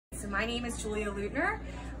so my name is Julia Lutner.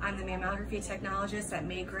 I'm the mammography technologist at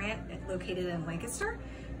May Grant, located in Lancaster.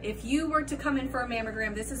 If you were to come in for a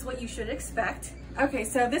mammogram, this is what you should expect. Okay,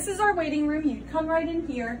 so this is our waiting room. You come right in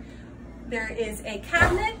here. There is a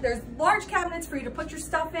cabinet. There's large cabinets for you to put your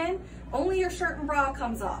stuff in. Only your shirt and bra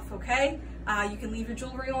comes off, okay? You can leave your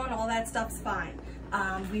jewelry on, all that stuff's fine.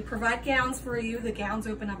 We provide gowns for you. The gowns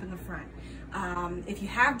open up in the front. If you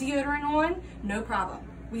have deodorant on, no problem.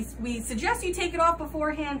 We suggest you take it off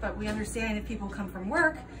beforehand, but we understand if people come from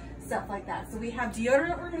work, stuff like that. So we have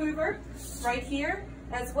deodorant remover right here,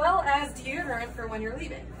 as well as deodorant for when you're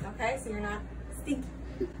leaving, okay? So you're not stinky.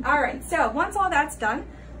 All right, so once all that's done,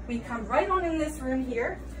 we come right on in this room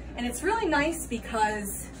here, and it's really nice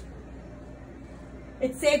because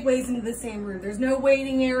it segues into the same room. There's no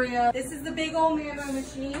waiting area. This is the big old mammo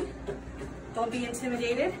machine. Don't be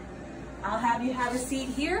intimidated. I'll have you have a seat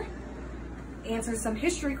here, answer some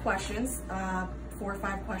history questions, 4 or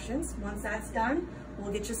 5 questions. Once that's done,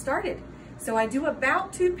 we'll get you started. So I do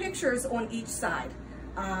about 2 pictures on each side.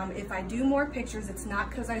 If I do more pictures, it's not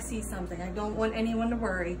because I see something. I don't want anyone to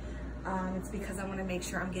worry. It's because I want to make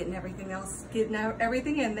sure I'm getting everything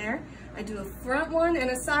in there. I do a front one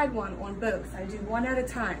and a side one on both. I do one at a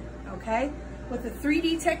time, okay? With the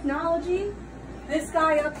 3D technology, this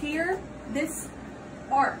guy up here, this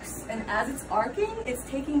arcs, and as it's arcing, it's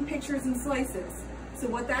taking pictures and slices. So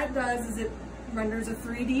what that does is it renders a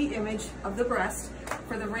 3D image of the breast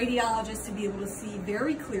for the radiologist to be able to see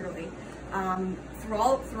very clearly through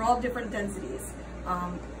all different densities,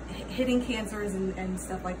 hitting cancers and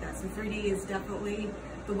stuff like that. So 3D is definitely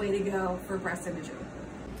the way to go for breast imaging.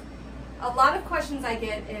 A lot of questions I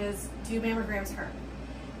get is, do mammograms hurt?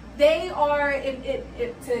 They are,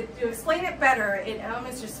 to explain it better, it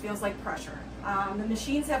almost just feels like pressure. The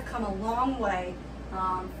machines have come a long way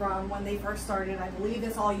from when they first started. I believe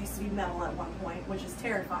this all used to be metal at one point, which is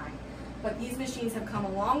terrifying. But these machines have come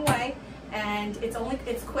a long way, and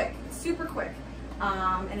it's quick, it's super quick,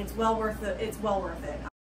 and it's well worth it. It's well worth it.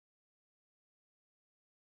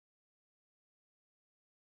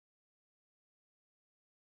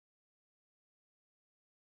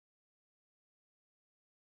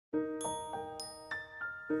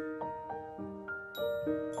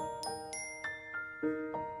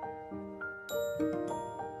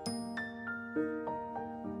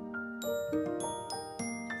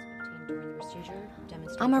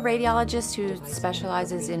 I'm a radiologist who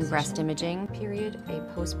specializes in breast imaging. A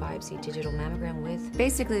post-biopsy digital mammogram with.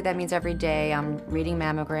 Basically, that means every day I'm reading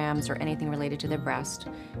mammograms or anything related to the breast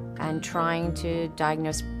and trying to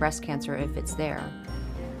diagnose breast cancer if it's there.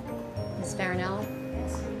 Ms. Farinelli?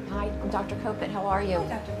 Yes. Hi, I'm Dr. Copit. How are you? Hi,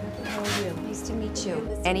 Dr. Copit. How are you? Nice to meet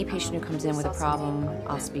you. Any patient who comes in with a problem,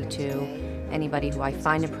 I'll speak to. Anybody who I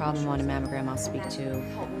find a problem on a mammogram, I'll speak to.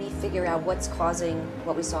 Help me figure out what's causing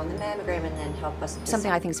what we saw in the mammogram and then help us.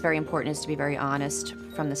 Something I think is very important is to be very honest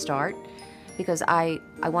from the start, because I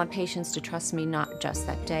want patients to trust me not just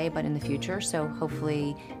that day, but in the future. So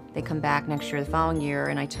hopefully they come back next year, the following year,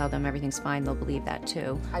 and I tell them everything's fine, they'll believe that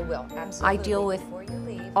too. I will, absolutely. I deal with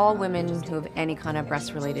all women who have any kind of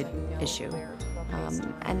breast-related issue.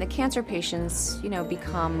 And the cancer patients, you know,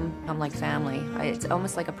 become like family. It's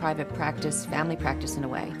almost like a private practice, family practice in a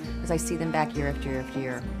way, because I see them back year after year after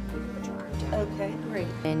year. Okay, great.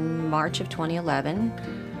 In March of 2011,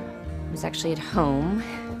 I was actually at home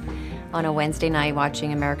on a Wednesday night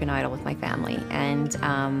watching American Idol with my family, and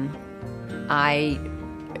I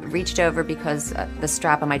reached over because the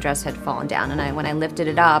strap on my dress had fallen down, and when I lifted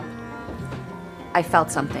it up, I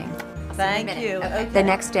felt something. Thank you. Okay. The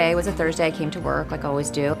next day was a Thursday. I came to work like I always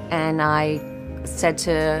do, and I said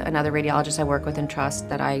to another radiologist I work with and trust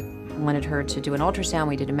that I wanted her to do an ultrasound.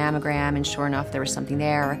 We did a mammogram, and sure enough, there was something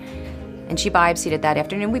there. And she biopsied it that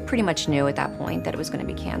afternoon. We pretty much knew at that point that it was going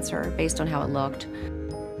to be cancer based on how it looked.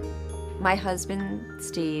 My husband,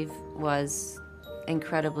 Steve, was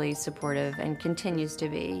incredibly supportive and continues to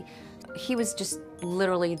be. He was just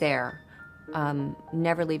literally there,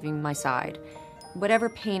 never leaving my side. Whatever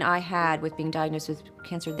pain I had with being diagnosed with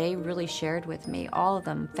cancer, they really shared with me. All of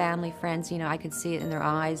them, family, friends, you know, I could see it in their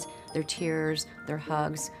eyes, their tears, their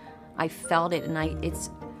hugs. I felt it, and it's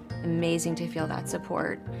amazing to feel that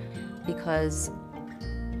support, because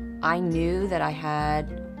I knew that I had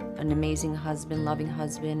an amazing husband, loving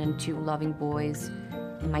husband, and 2 loving boys,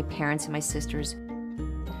 and my parents and my sisters,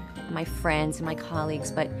 and my friends and my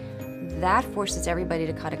colleagues, but that forces everybody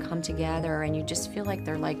to kind of come together, and you just feel like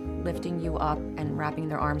they're like lifting you up and wrapping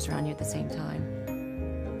their arms around you at the same time.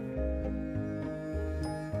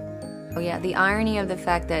 Oh yeah, the irony of the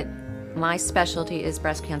fact that my specialty is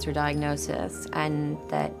breast cancer diagnosis, and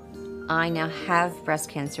that I now have breast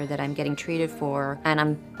cancer that I'm getting treated for, and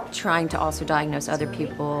I'm trying to also diagnose other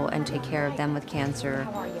people and take care of them with cancer.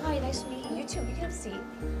 How are you? Hi, nice to meet you. You too. You can have a seat.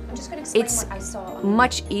 I'm just going to explain It's what I saw.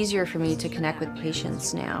 much easier for me to connect with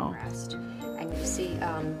patients now. And you see,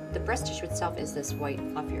 the breast tissue itself is this white,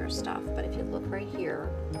 fluffier stuff. But if you look right here,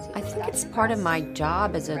 I think it's part of my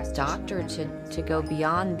job as a doctor to go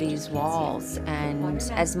beyond these walls, and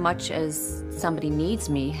as much as somebody needs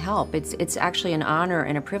me help, it's actually an honor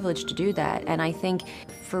and a privilege to do that. And I think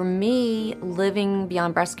for me, Living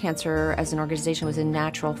Beyond Breast Cancer as an organization was a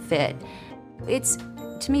natural fit. It's,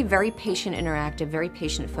 to me, very patient interactive, very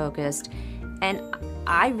patient focused, and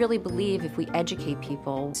I really believe if we educate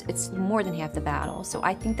people, it's more than half the battle. So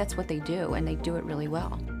I think that's what they do, and they do it really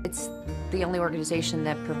well. It's the only organization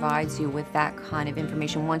that provides you with that kind of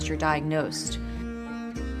information once you're diagnosed.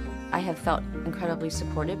 I have felt incredibly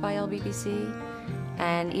supported by LBBC,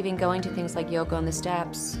 and even going to things like yoga on the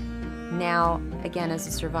steps. Now, again, as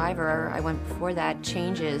a survivor, I went before that,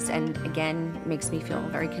 changes, and again, makes me feel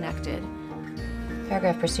very connected.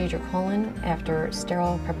 Paragraph procedure: after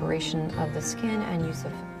sterile preparation of the skin and use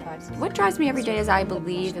of 5 cc. What drives me every day is I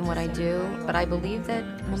believe in what I do, but I believe that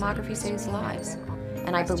mammography saves lives.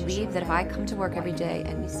 And I believe that if I come to work every day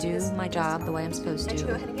and do my job the way I'm supposed to,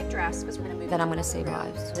 go ahead and get dressed because we're going to move. then I'm going to save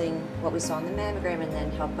lives. What we saw in the mammogram and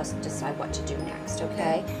then help us decide what to do next,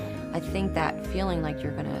 okay? I think that feeling like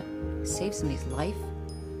you're going to save somebody's life,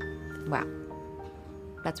 wow,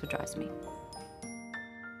 that's what drives me.